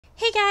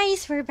Hey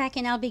guys, we're back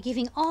and I'll be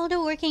giving all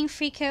the working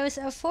free codes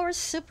for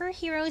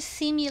Superhero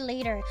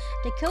Simulator.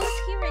 The codes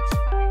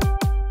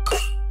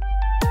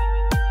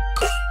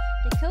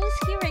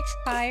here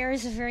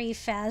expires very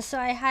fast, so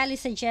I highly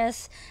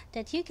suggest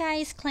that you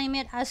guys claim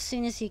it as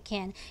soon as you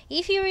can.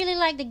 If you really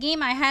like the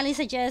game, I highly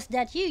suggest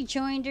that you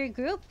join their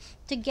group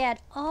to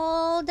get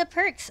all the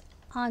perks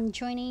on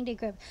joining the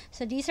group.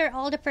 So these are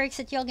all the perks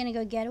that you're gonna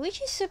go get, which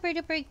is super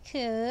duper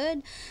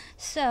good.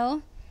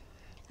 So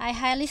I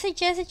highly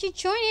suggest that you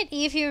join it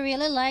if you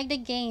really like the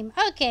game.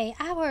 Okay,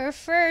 our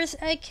first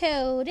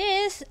code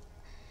is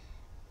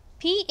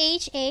PHANTOM,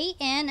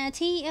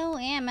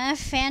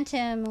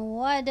 Phantom.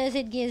 What does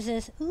it give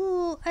us?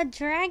 Ooh, a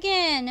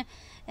dragon.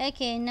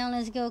 Okay, now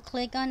let's go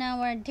click on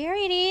our, there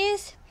it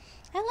is.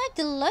 I like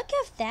the look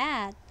of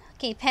that.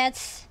 Okay,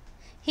 pets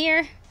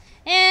here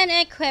and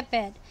equip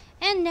it.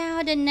 And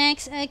now the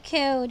next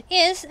code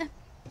is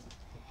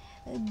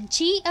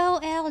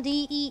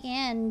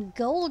GOLDEN,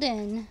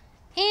 golden.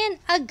 And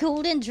a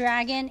golden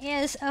dragon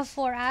is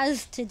for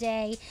us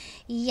today.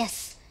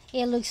 Yes,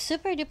 it looks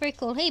super duper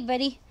cool. Hey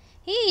buddy,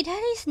 hey,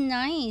 that is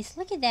nice.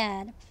 Look at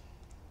that.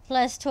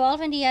 Plus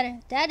 12 and the other,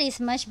 that is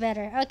much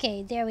better.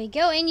 Okay, there we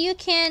go. And you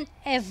can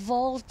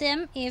evolve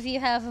them if you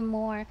have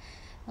more.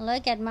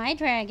 Look at my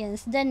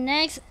dragons. The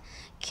next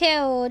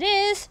code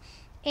is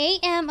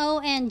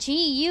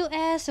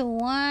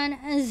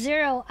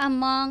AMONGUS10,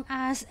 Among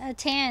Us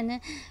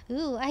 10.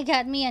 Ooh, I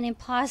got me an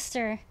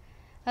imposter.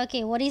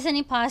 Okay, what is an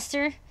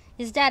imposter?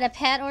 Is that a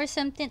pet or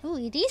something? Ooh,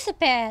 it is a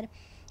pet.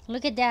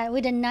 Look at that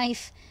with a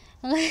knife.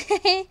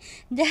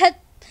 that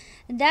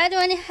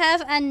one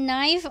have a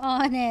knife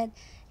on it.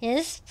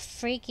 It's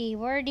freaky.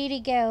 Where did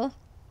it go?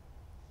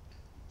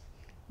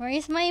 Where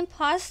is my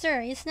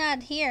imposter? It's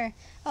not here.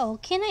 Oh,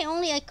 can I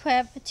only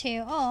equip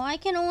 2? Oh, I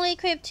can only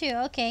equip 2.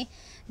 Okay,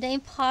 the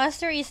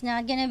imposter is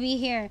not gonna be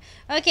here.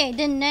 Okay,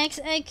 the next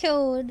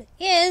code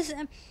is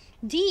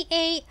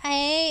DAAMOND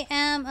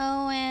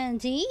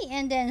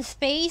and then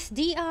space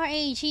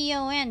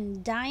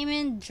DRAGON,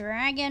 diamond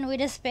dragon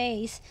with a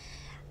space.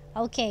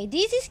 Okay,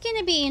 this is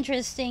gonna be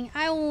interesting.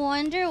 I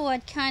wonder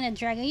what kind of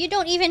dragon. You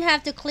don't even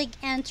have to click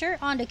enter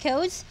on the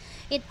codes.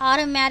 It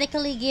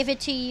automatically give it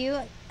to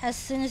you as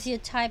soon as you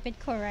type it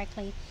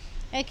correctly.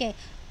 Okay,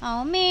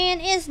 oh man,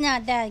 it's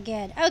not that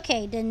good.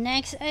 Okay, the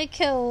next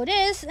code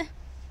is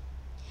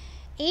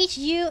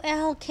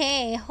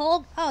HULK,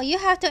 hold. Oh, you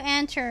have to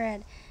enter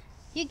it.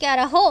 You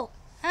gotta hold.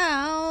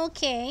 Oh,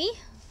 okay.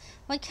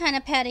 What kind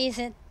of pet is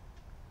it?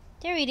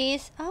 There it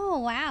is. Oh,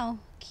 wow.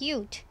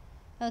 Cute.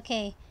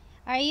 Okay.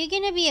 Are you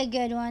gonna be a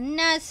good one?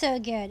 Not so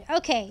good.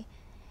 Okay.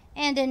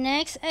 And the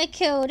next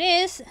code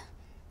is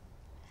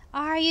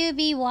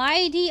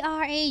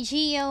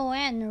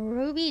RUBYDRAGON,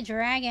 Ruby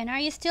Dragon. Are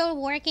you still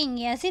working?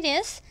 Yes, it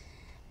is.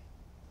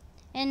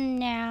 And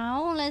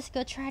now, let's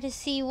go try to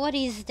see what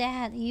is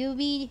that.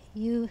 Ruby.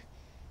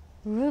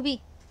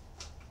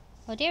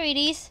 Oh, there it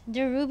is,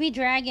 the Ruby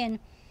Dragon.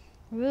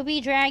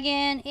 Ruby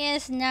Dragon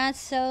is not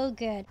so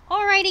good.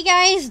 Alrighty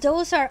guys,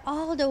 those are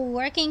all the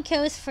working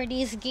codes for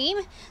this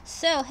game.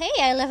 So, hey,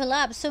 I level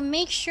up. So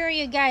make sure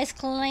you guys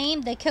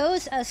claim the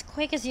codes as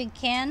quick as you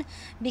can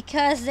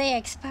because they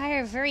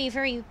expire very,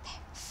 very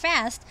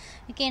fast.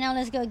 Okay, now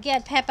let's go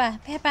get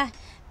Peppa Pig.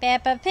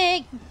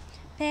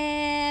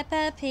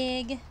 Peppa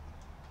Pig.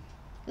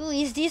 Ooh,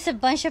 is this a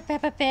bunch of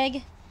Peppa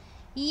Pig?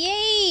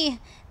 Yay!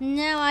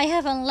 Now I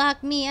have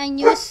unlocked me a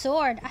new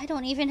sword. I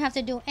don't even have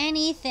to do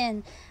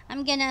anything.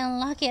 I'm gonna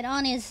unlock it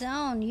on its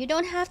own. You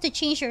don't have to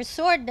change your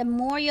sword. The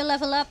more you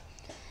level up,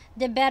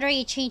 the better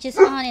it changes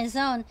on its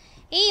own.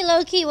 Hey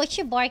Loki, what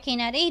you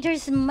barking at? Hey,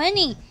 there's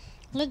money.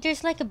 Look,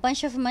 there's like a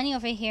bunch of money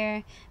over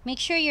here. Make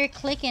sure you're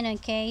clicking,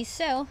 okay?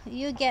 So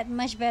you get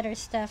much better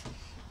stuff.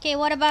 Okay,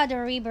 what about the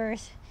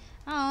rebirth?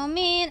 Oh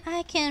man,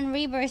 I can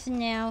rebirth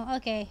now.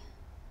 Okay.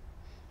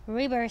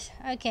 Rebirth.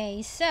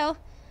 Okay, so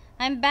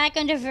I'm back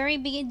on the very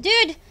beginning.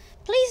 Dude,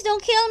 please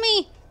don't kill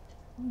me.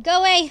 Go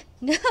away.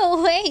 Go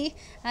away.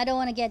 I don't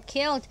want to get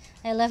killed.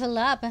 I level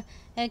up.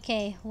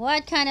 Okay,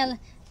 what kind of...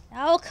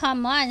 Oh,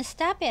 come on.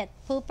 Stop it,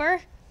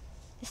 pooper.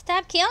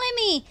 Stop killing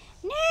me.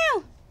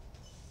 No.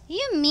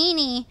 You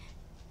meanie.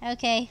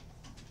 Okay.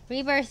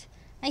 Rebirth.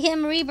 I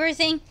am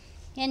rebirthing.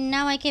 And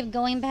now I keep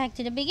going back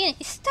to the beginning.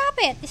 Stop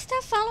it.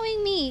 Stop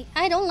following me.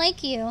 I don't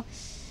like you.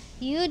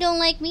 You don't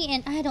like me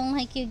and I don't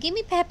like you. Give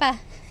me Peppa.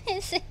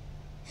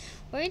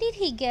 Where did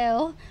he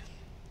go?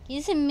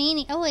 He's a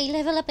meanie. Oh, he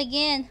leveled up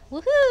again.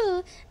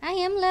 Woohoo! I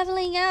am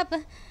leveling up.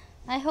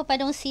 I hope I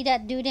don't see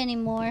that dude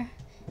anymore.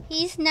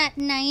 He's not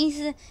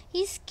nice.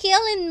 He's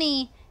killing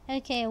me.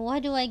 Okay,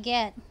 what do I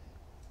get?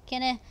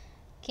 Can I...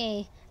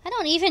 Okay, I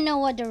don't even know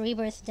what the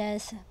rebirth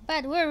does.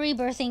 But we're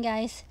rebirthing,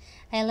 guys.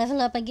 I level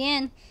up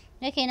again.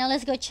 Okay, now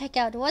let's go check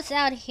out what's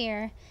out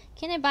here.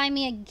 Can I buy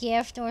me a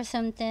gift or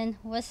something?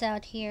 What's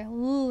out here?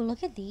 Ooh,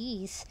 look at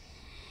these.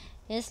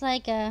 It's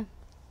like a...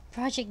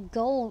 Project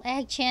Gold,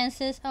 egg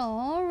chances.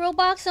 Oh,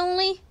 Roblox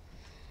only?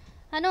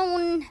 I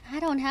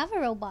don't have a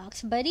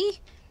Roblox, buddy.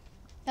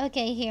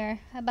 Okay, here.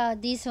 How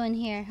about this one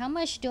here? How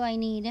much do I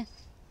need?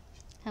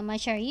 How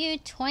much are you?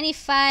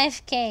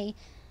 25k.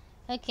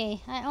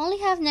 Okay, I only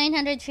have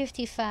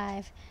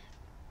 955.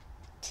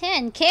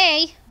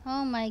 10k?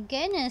 Oh my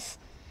goodness.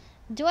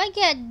 Do I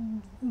get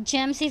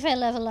gems if I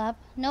level up?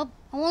 Nope.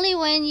 Only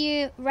when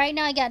you... Right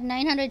now I got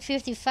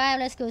 955.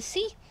 Let's go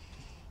see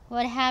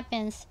what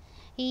happens.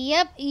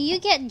 Yep, you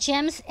get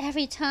gems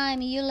every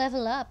time you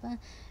level up.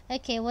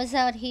 Okay, what's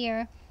out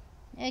here?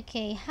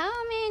 Okay,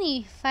 how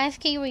many?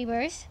 5k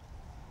rebirth.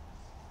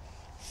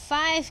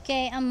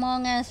 5k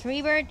Among Us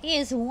rebirth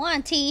is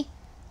 1T.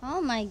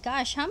 Oh my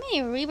gosh, how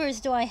many rebirths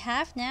do I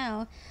have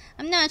now?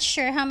 I'm not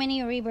sure how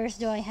many rebirths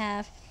do I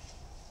have.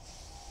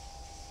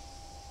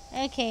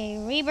 Okay,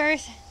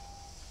 rebirth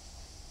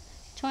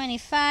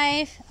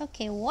 25.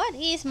 Okay, what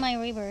is my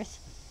rebirth?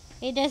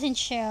 It doesn't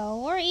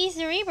show. Where is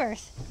the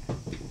rebirth?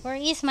 Where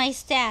is my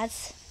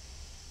stats?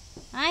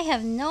 I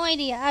have no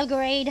idea.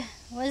 Upgrade.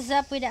 What's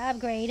up with the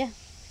upgrade?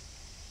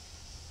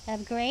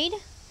 Upgrade?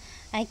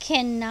 I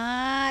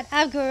cannot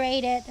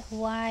upgrade it.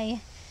 Why?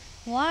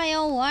 Why,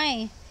 oh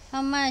why?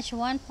 How much?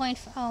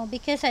 1.5. Oh,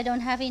 because I don't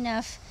have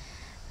enough.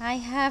 I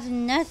have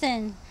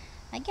nothing.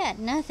 I got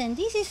nothing.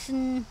 This is...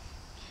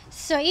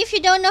 So if you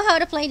don't know how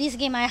to play this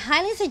game, I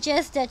highly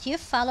suggest that you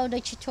follow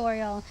the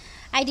tutorial.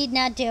 I did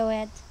not do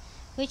it,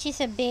 which is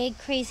a big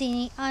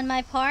crazy on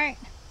my part.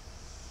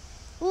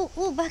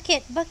 Ooh,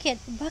 bucket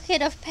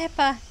of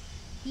pepper.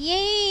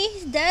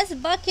 Yay, this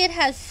bucket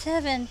has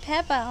 7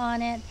 pepper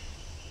on it.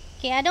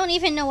 Okay, I don't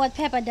even know what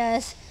Peppa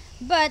does,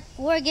 but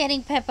we're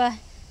getting Peppa.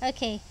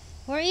 Okay,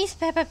 where is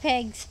Peppa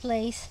Pig's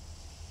place?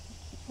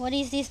 What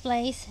is this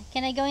place?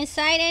 Can I go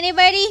inside?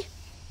 Anybody?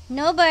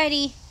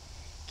 Nobody.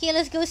 Okay,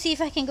 let's go see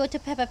if I can go to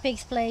Peppa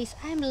Pig's place.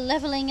 I'm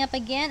leveling up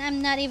again.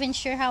 I'm not even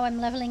sure how I'm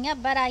leveling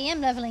up, but I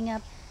am leveling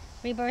up.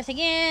 Rebirth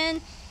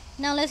again.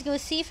 Now let's go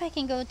see if I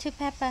can go to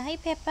Peppa. Hey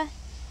Peppa.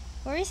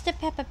 Where is the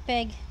Peppa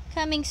Pig?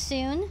 Coming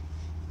soon.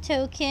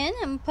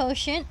 Token,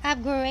 potion,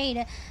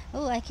 upgrade.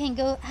 Oh, I can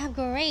go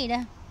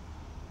upgrade.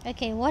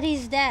 Okay, what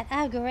is that?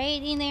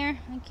 Upgrade in there.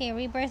 Okay,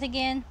 rebirth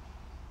again.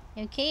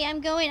 Okay, I'm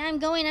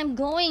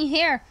going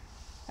here.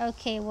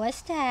 Okay,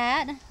 what's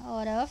that?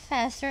 Auto,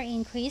 faster,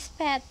 increased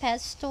pet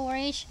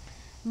storage,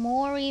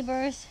 more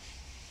rebirth,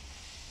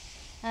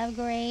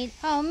 upgrade.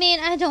 Oh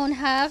man, I don't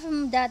have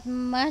that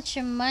much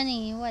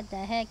money. What the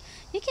heck?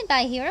 You can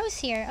buy heroes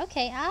here.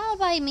 Okay, I'll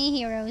buy me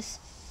heroes.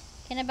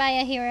 Can I buy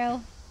a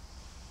hero?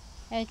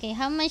 Okay,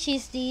 how much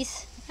is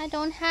this? I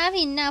don't have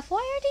enough. Why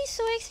are they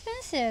so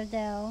expensive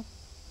though?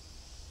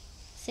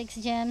 6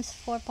 gems,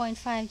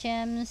 4.5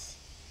 gems.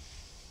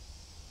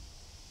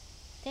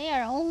 They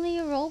are only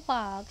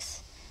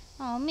Roblox.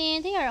 Oh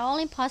man, they are all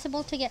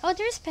impossible to get. Oh,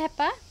 there's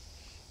Peppa.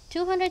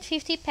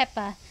 250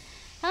 Peppa.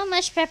 How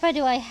much Peppa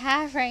do I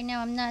have right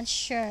now? I'm not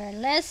sure.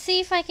 Let's see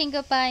if I can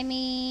go buy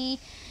me.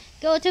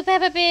 Go to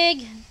Peppa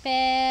Pig.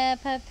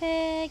 Peppa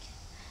Pig.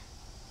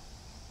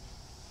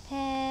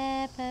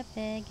 Peppa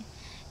Pig.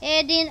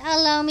 It didn't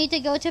allow me to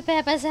go to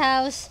Peppa's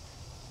house.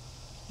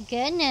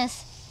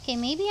 Goodness. Okay,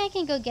 maybe I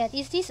can go get...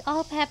 Is this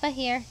all Peppa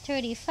here?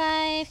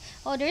 35.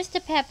 Oh, there's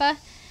the Peppa.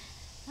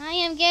 I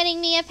am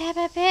getting me a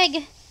Peppa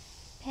Pig.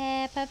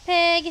 Peppa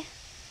Pig.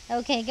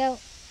 Okay, go.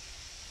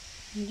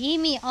 Give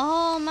me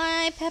all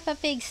my Peppa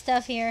Pig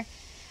stuff here.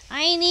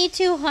 I need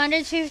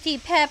 250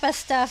 Peppa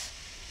stuff.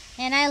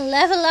 And I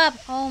level up.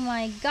 Oh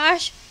my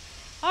gosh.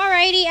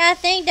 Alrighty, I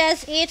think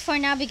that's it for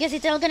now because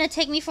it's all gonna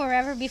take me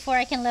forever before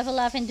I can level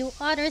up and do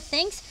other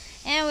things.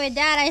 And with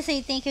that, I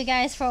say thank you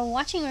guys for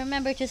watching.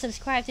 Remember to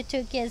subscribe to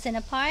 2 Kids in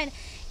a Pod.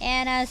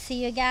 And I'll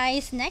see you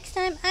guys next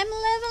time. I'm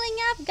leveling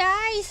up,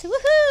 guys.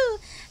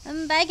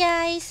 Woohoo! Bye,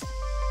 guys.